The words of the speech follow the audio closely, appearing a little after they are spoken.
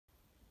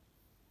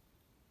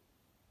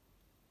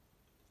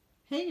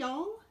Hey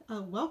y'all,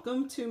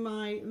 welcome to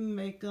my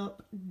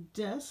makeup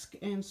desk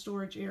and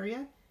storage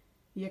area.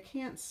 You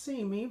can't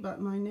see me, but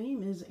my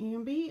name is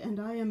Ambi and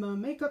I am a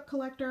makeup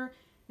collector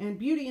and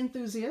beauty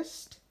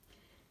enthusiast.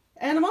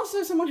 And I'm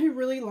also someone who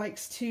really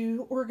likes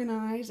to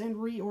organize and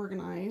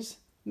reorganize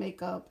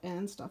makeup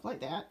and stuff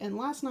like that. And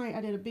last night I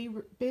did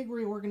a big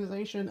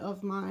reorganization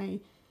of my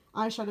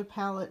eyeshadow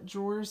palette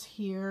drawers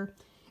here.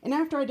 And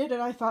after I did it,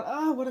 I thought,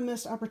 oh, what a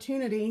missed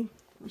opportunity.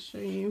 I'll show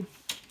you.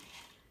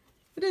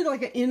 I did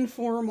like an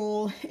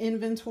informal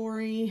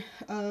inventory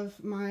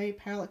of my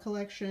palette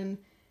collection.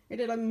 I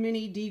did a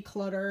mini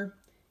declutter.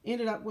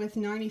 Ended up with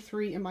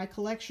 93 in my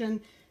collection.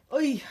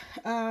 Oy,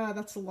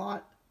 that's a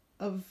lot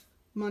of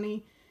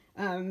money.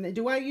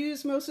 Do I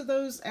use most of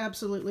those?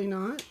 Absolutely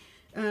not.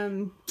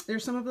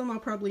 There's some of them I'll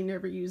probably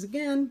never use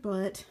again,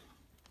 but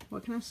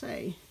what can I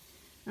say?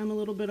 I'm a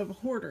little bit of a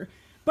hoarder.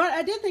 But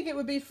I did think it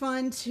would be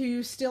fun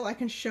to I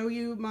can show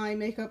you my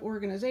makeup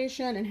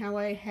organization and how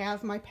I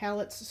have my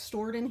palettes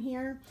stored in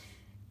here.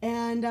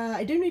 And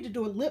I do need to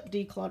do a lip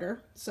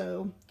declutter,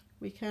 so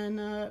we can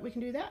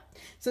do that.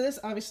 So this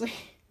obviously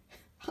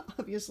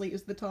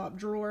is the top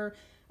drawer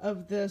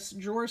of this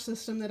drawer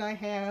system that I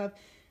have.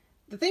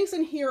 The things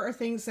in here are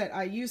things that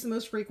I use the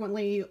most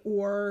frequently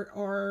or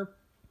are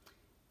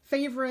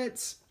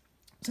favorites.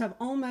 So I have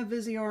all my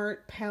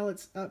Viseart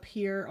palettes up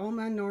here, all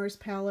my NARS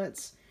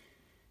palettes.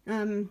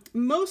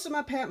 Most of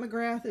my Pat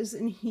McGrath is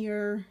in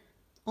here.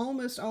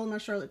 Almost all of my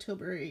Charlotte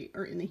Tilbury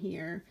are in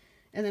here.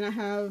 And then I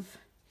have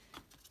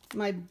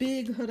my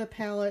big Huda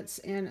palettes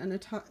and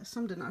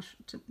some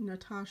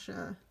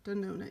Natasha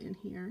Denona in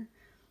here.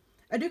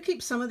 I do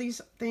keep some of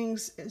these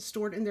things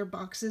stored in their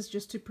boxes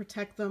just to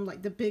protect them,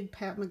 like the big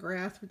Pat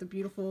McGrath with the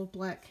beautiful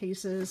black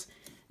cases.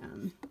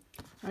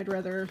 I'd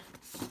rather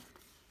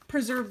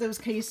preserve those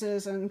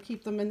cases and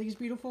keep them in these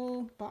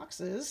beautiful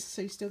boxes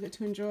so you still get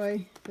to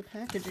enjoy the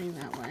packaging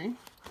that way.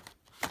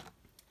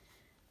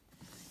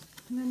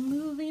 And then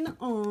moving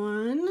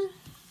on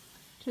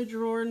to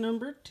drawer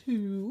number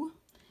 2.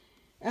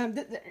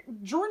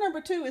 Drawer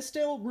number 2 is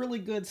still really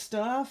good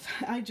stuff.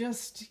 I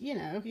just, you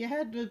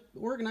had to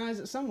organize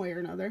it some way or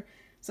another.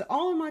 So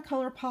all of my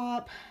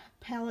ColourPop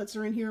palettes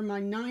are in here.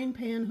 My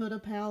 9-pan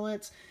Huda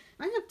palettes.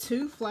 I have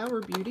 2 Flower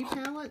Beauty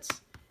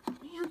palettes.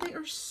 Man, they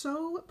are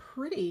so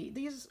pretty.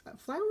 These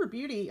Flower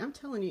Beauty, I'm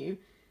telling you,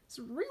 it's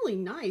really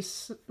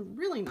nice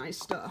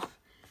stuff.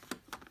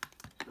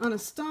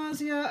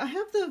 Anastasia, I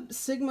have the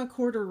Sigma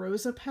Corda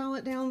Rosa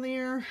palette down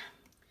there.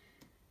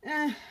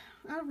 I've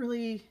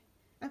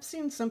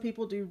seen some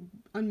people do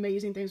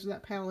amazing things with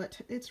that palette.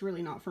 It's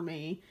really not for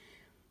me.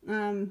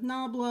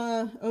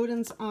 Nabla,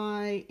 Odin's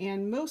Eye,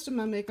 and most of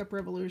my Makeup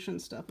Revolution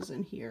stuff is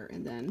in here.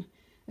 And then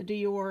a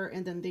Dior,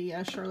 and then the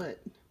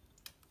Charlotte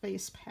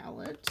Face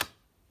palette.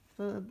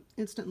 The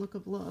Instant Look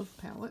of Love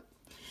palette.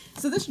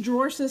 So this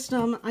drawer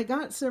system I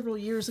got several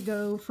years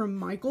ago from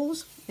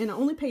Michaels, and I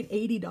only paid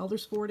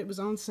 $80 for it. It was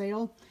on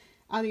sale.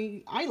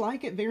 I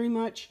like it very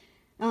much.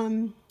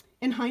 In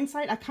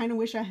hindsight, I kind of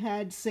wish I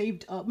had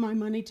saved up my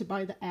money to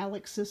buy the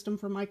Alex system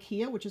from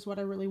IKEA, which is what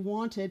I really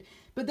wanted.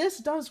 But this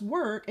does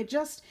work. It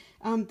just,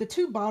 the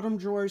 2 bottom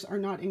drawers are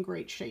not in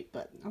great shape,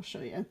 but I'll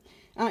show you.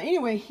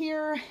 Anyway,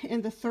 here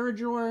in the 3rd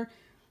drawer,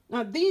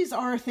 these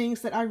are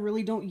things that I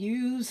really don't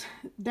use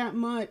that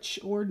much,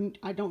 or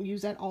I don't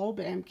use at all,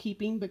 but I'm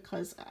keeping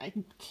because I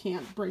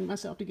can't bring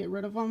myself to get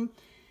rid of them.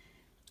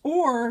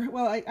 Or,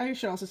 well, I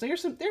should also say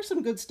there's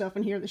some good stuff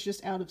in here that's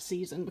just out of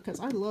season, because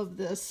I love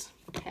this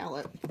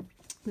palette.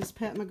 This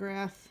Pat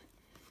McGrath,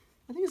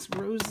 I think it's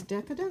Rose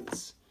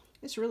Decadence.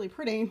 It's really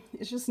pretty.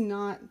 It's just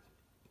not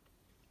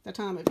the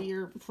time of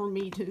year for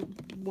me to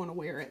want to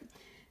wear it.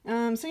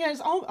 So yeah,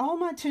 all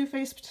my Too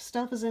Faced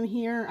stuff is in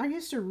here. I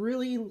used to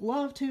really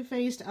love Too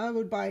Faced. I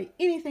would buy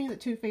anything that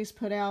Too Faced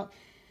put out,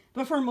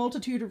 but for a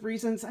multitude of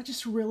reasons,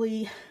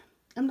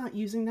 I'm not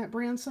using that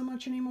brand so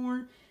much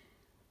anymore.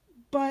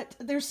 But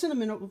there's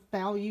sentimental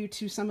value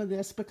to some of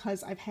this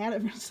because I've had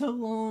it for so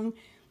long.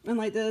 And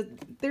like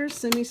their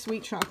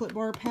Semi-Sweet Chocolate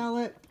Bar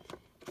palette.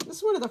 This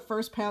is one of the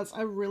first palettes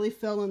I really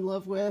fell in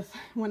love with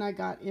when I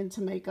got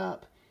into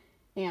makeup.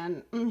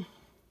 And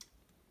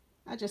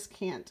I just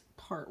can't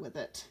part with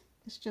it.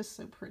 It's just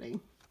so pretty.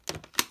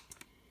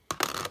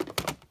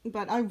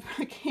 But I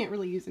can't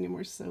really use it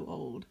anymore. It's so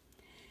old.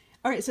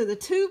 Alright, so the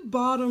 2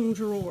 bottom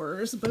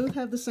drawers both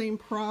have the same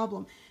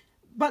problem.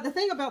 But the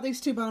thing about these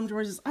 2 bottom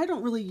drawers is I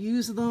don't really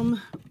use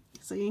them.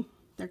 See,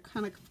 they're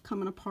kind of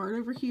coming apart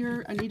over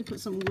here. I need to put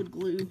some wood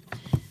glue.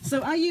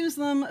 So I use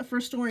them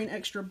for storing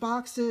extra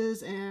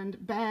boxes and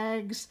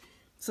bags,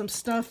 some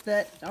stuff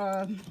that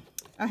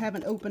I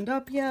haven't opened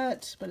up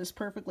yet, but is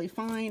perfectly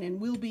fine and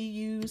will be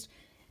used.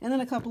 And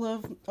then a couple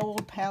of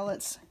old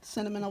palettes,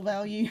 sentimental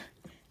value,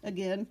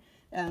 again,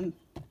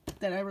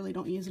 that I really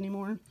don't use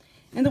anymore.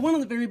 And the one on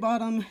the very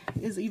bottom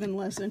is even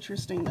less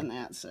interesting than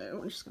that, so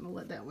we're just going to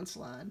let that one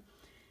slide.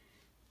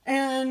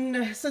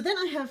 And so then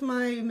I have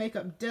my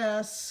makeup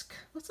desk.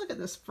 Let's look at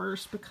this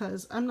first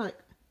because I don't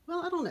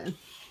know.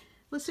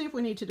 Let's see if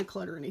we need to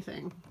declutter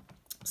anything.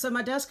 So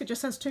my desk, it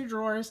just has 2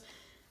 drawers.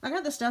 I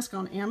got this desk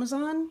on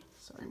Amazon.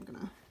 Sorry, I'm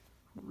gonna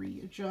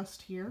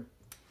readjust here.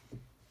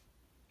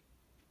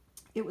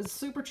 It was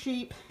super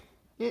cheap.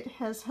 It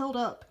has held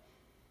up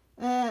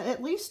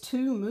at least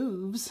 2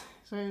 moves,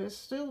 so it's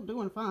still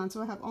doing fine.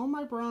 So I have all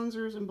my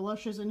bronzers and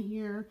blushes in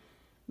here,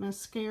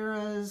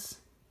 mascaras,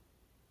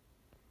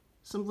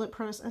 some lip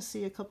products. I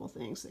see a couple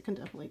things that can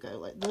definitely go,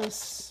 like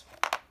this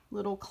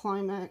little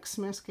Climax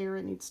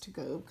mascara needs to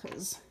go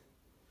because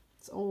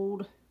it's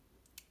old.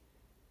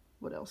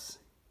 What else?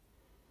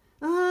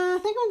 I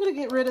think I'm going to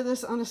get rid of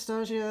this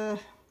Anastasia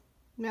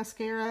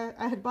mascara.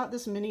 I had bought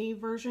this mini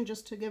version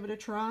just to give it a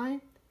try,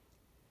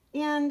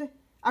 and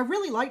I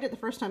really liked it the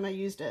first time I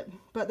used it,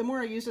 but the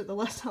more I used it, the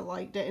less I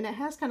liked it. And it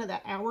has kind of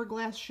that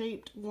hourglass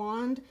shaped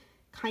wand,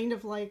 kind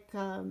of like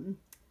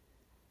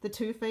the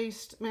Too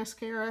Faced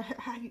mascara.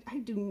 I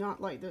do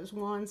not like those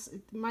wands.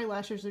 My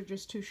lashes are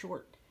just too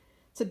short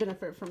to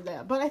benefit from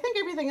that. But I think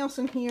everything else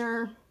in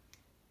here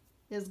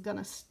is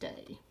gonna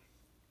stay.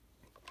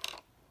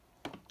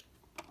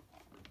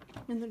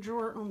 In the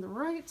drawer on the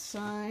right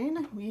side,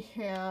 we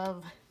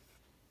have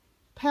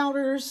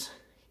powders,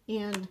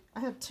 and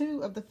I have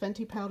 2 of the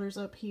Fenty powders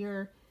up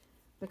here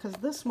because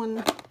this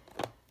one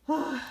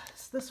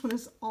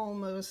is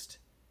almost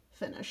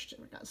finished.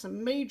 We've got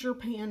some major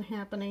pan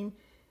happening.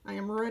 I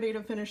am ready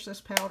to finish this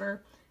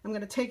powder. I'm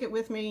going to take it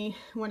with me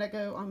when I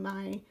go on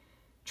my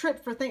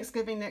trip for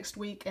Thanksgiving next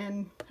week,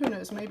 and who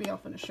knows, maybe I'll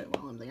finish it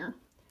while I'm there.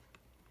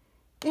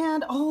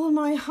 And all of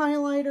my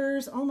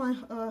highlighters,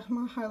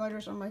 my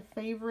highlighters are my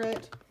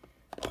favorite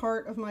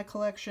part of my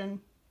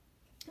collection.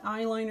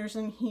 Eyeliners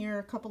in here,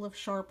 a couple of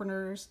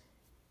sharpeners,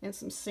 and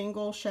some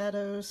single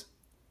shadows.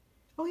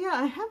 Oh yeah,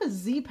 I have a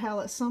Z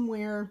palette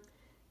somewhere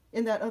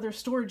in that other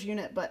storage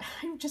unit, but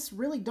I just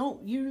really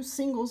don't use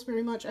singles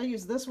very much. I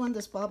use this one,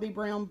 this Bobbi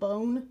Brown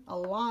Bone, a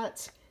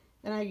lot,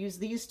 and I use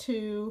these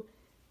 2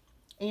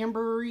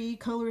 ambery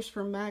colors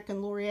from MAC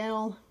and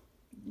L'Oreal.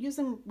 Use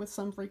them with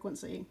some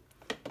frequency,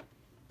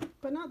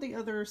 but not the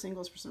other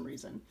singles for some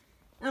reason.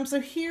 So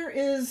here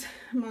is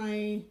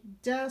my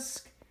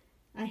desk.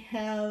 I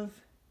have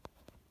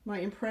my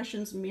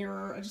impressions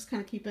mirror. I just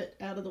kind of keep it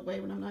out of the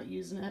way when I'm not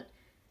using it.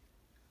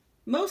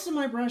 Most of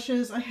my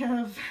brushes, I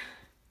have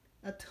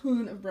a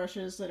ton of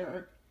brushes that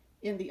are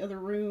in the other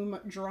room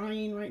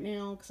drying right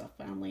now because I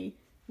finally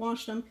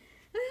washed them.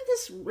 I have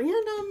this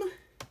random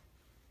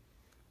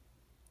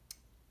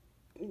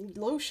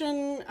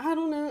lotion. I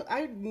don't know.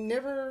 I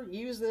never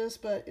use this,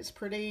 but it's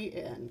pretty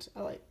and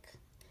I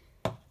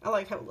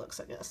like how it looks,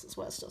 I guess. That's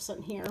why it's still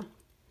sitting here.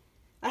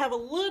 I have a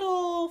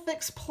little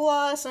Fix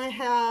Plus. I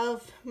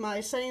have my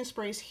setting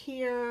sprays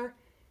here,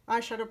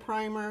 eyeshadow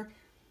primer.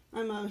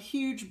 I'm a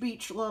huge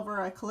beach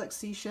lover. I collect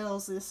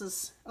seashells. This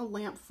is a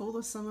lamp full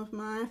of some of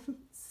my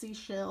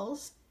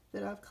seashells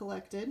that I've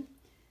collected.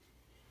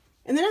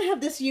 And then I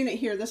have this unit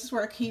here. This is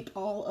where I keep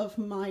all of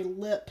my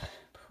lip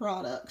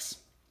products.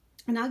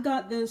 And I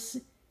got this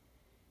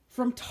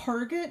from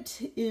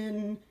Target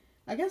in,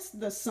 I guess,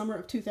 the summer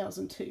of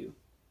 2002.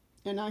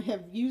 And I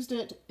have used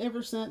it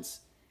ever since.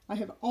 I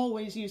have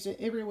always used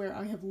it everywhere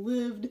I have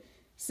lived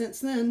since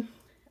then,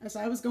 as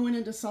I was going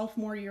into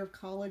sophomore year of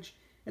college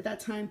at that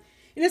time.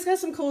 And it's got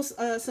some cool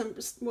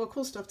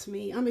stuff to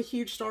me. I'm a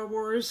huge Star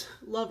Wars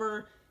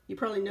lover. You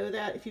probably know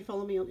that if you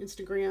follow me on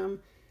Instagram,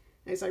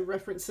 as I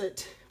reference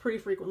it pretty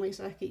frequently.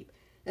 So I keep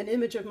an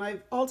image of my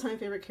all-time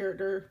favorite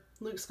character,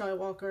 Luke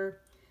Skywalker.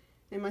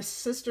 And my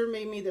sister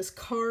made me this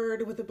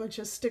card with a bunch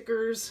of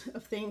stickers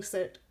of things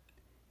that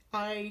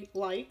I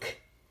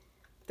like.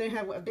 They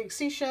have a big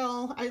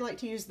seashell. I like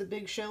to use the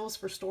big shells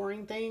for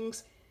storing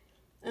things.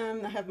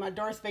 I have my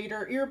Darth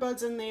Vader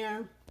earbuds in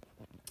there.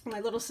 My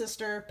little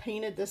sister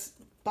painted this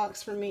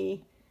box for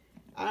me,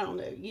 I don't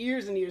know,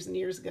 years and years and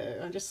years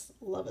ago. I just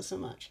love it so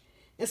much.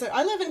 And so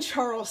I live in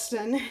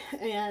Charleston,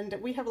 and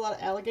we have a lot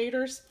of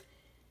alligators.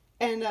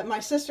 And my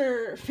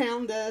sister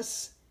found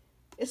this.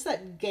 It's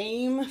that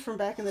game from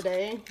back in the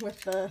day with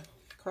the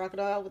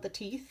crocodile with the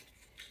teeth.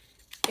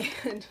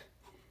 And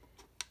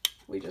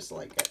we just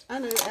like it. I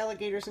know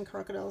alligators and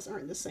crocodiles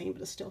aren't the same,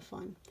 but it's still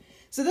fun.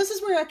 So this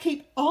is where I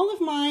keep all of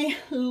my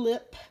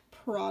lip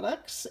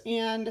products,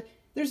 and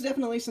there's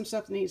definitely some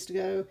stuff that needs to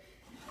go.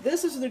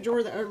 This is the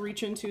drawer that I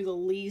reach into the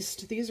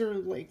least. These are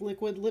like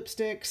liquid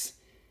lipsticks.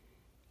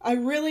 I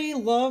really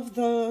love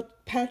the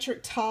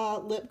Patrick Ta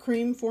lip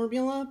cream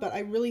formula, but I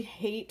really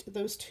hate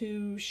those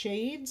 2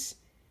 shades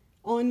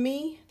on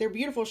me. They're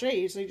beautiful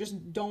shades. They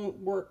just don't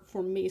work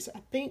for me. So I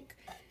think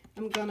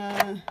I'm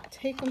gonna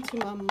take them to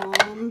my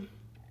mom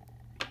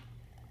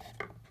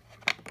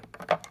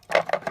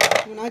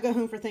when I go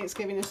home for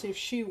Thanksgiving to see if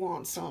she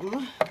wants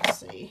some. Let's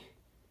see.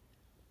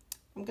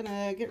 I'm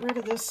gonna get rid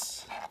of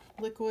this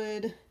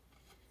liquid.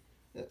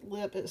 That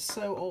lip is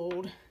so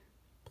old.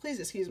 Please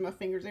excuse my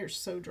fingers, they're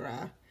so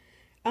dry.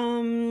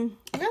 I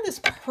got this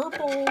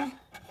purple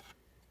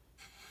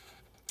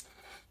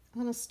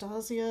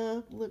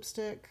Anastasia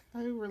lipstick.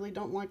 I really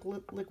don't like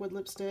liquid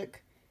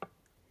lipstick.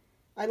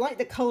 I like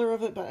the color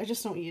of it, but I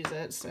just don't use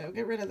it. So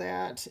get rid of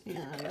that.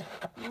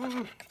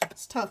 And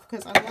it's tough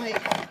because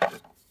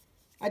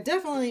I I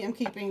definitely am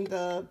keeping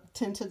the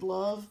Tinted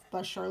Love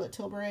by Charlotte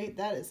Tilbury.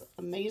 That is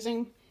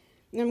amazing.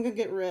 And I'm going to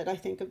get rid, I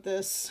think, of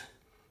this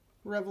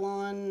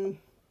Revlon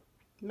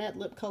matte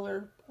lip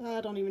color.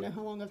 I don't even know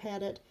how long I've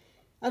had it.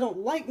 I don't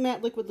like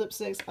matte liquid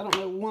lipsticks. I don't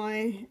know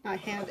why I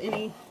have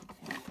any.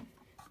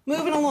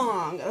 Moving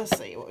along. Let's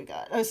see what we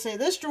got. Let's see.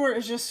 This drawer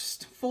is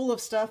just full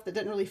of stuff that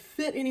didn't really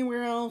fit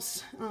anywhere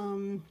else.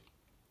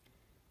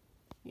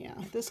 Yeah,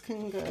 this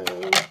can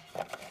go.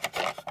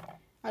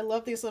 I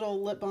love these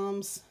little lip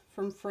balms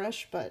from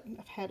Fresh, but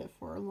I've had it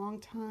for a long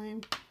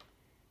time.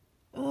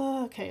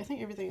 Okay, I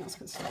think everything else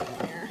can stay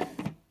in there.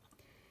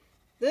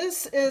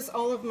 This is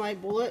all of my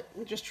bullet,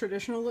 just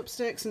traditional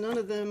lipsticks. None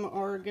of them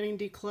are getting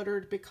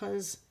decluttered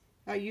because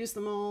I use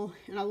them all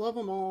and I love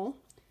them all.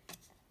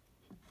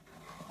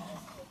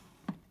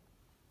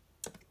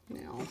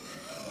 Now,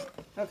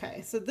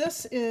 okay, so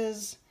this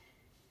is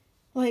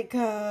like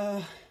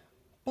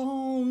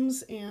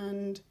balms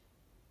and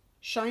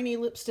shiny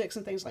lipsticks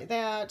and things like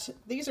that.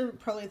 These are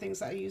probably the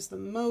things I use the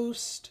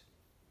most.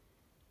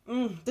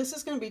 This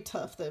is going to be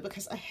tough though,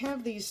 because I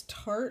have these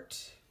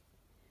Tarte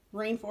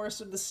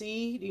Rainforest of the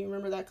Sea. Do you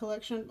remember that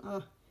collection?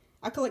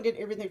 I collected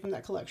everything from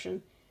that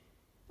collection.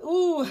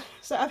 Ooh,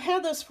 so I've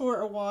had this for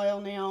a while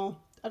now.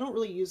 I don't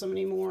really use them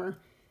anymore.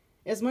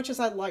 As much as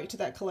I liked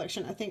that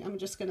collection, I think I'm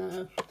just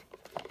gonna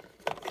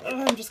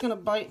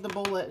bite the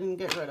bullet and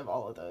get rid of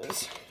all of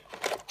those.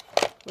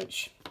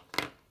 Which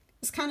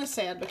is kind of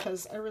sad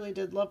because I really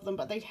did love them,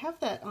 but they have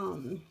that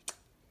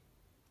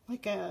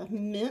like a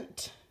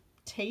mint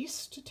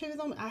taste to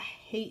them. I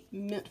hate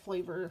mint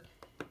flavor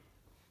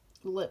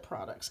lip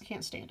products. I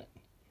can't stand it.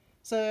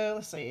 So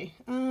let's see.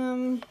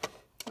 Oh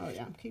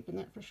yeah, I'm keeping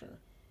that for sure.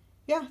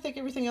 Yeah, I think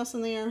everything else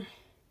in there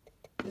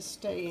is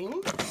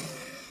staying.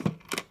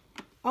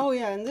 Oh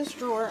yeah, in this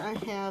drawer I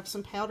have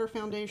some powder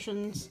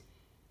foundations.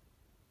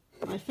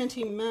 My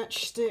Fenty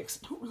Match Sticks.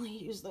 I don't really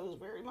use those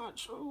very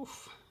much.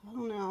 Oof, I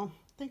don't know.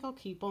 I think I'll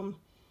keep them.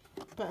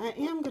 But I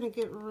am going to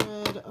get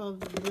rid of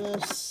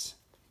this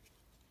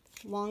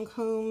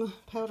Lancome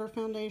powder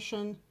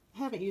foundation. I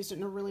haven't used it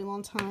in a really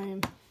long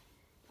time.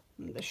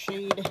 The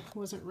shade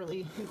wasn't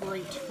really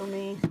great for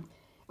me.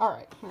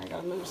 Alright, I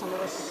gotta move some of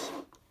this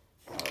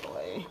out of the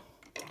way.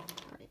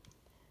 Alright.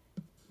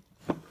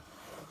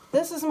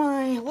 This is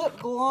my lip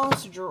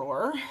gloss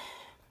drawer,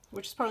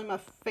 which is probably my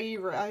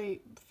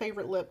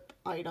favorite lip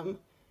item.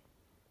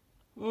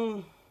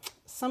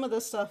 Some of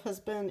this stuff has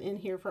been in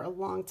here for a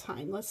long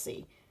time. Let's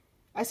see.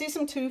 I see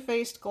some Too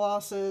Faced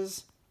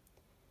glosses.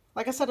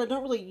 Like I said, I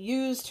don't really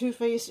use Too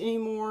Faced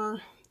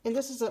anymore. And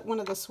this is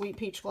one of the Sweet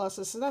Peach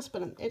glosses, so that's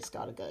been, it's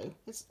gotta go.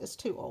 It's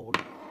too old.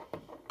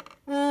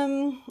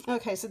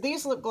 Okay, so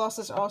these lip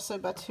glosses are also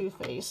by Too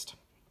Faced.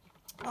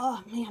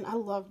 Oh man, I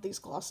love these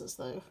glosses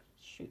though.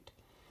 Shoot.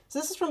 So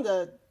this is from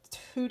the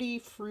Tutti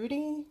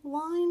Frutti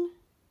line.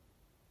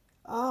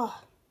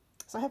 Oh,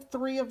 so I have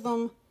 3 of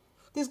them.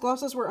 These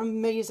glosses were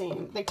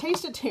amazing. They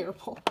tasted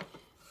terrible,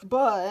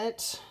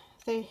 but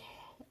they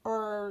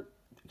are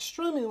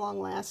extremely long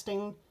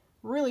lasting,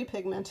 really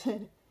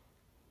pigmented.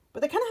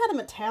 But they kind of had a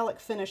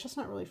metallic finish. That's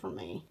not really for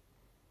me.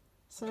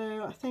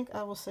 So I think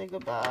I will say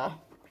goodbye.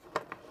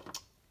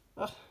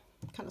 Ugh,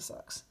 kind of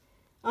sucks.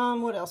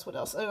 What else? What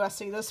else? Oh, I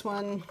see this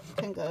one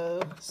can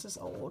go. This is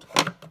old.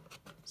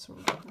 So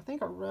I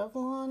think a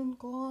Revlon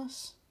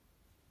gloss.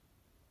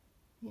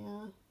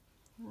 Yeah.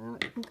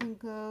 That can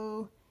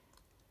go.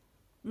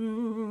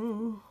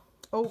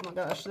 Oh my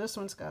gosh, this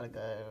one's got to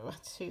go.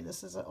 See,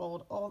 this is an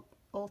old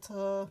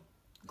Ulta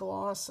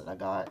gloss that I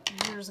got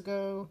years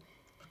ago.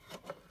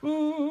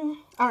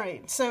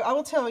 Alright, so I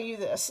will tell you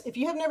this. If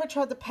you have never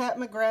tried the Pat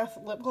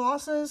McGrath lip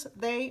glosses,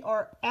 they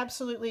are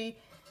absolutely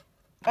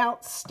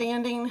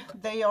outstanding.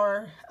 They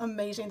are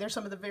amazing. They're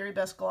some of the very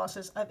best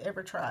glosses I've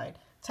ever tried.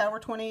 Tower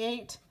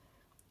 28,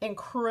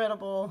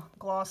 incredible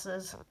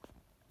glosses.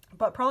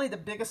 But probably the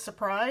biggest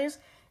surprise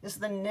is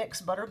the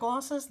NYX Butter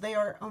Glosses. They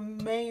are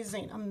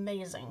amazing,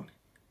 amazing.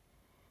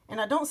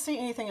 And I don't see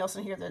anything else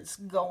in here that's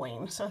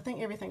going, so I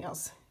think everything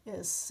else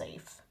is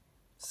safe.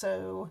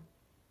 So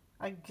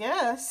I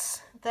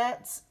guess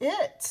that's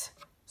it.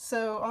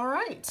 So, all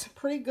right,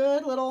 pretty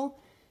good little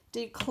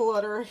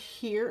declutter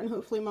here, and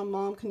hopefully my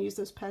mom can use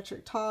those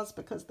Patrick Ta's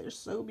because they're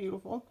so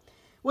beautiful.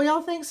 Well,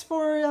 y'all, thanks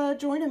for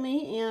joining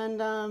me,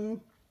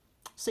 and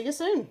see you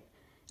soon.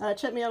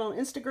 Check me out on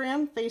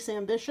Instagram, Face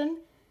Ambition,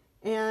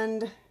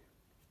 and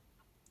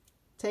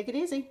take it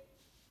easy.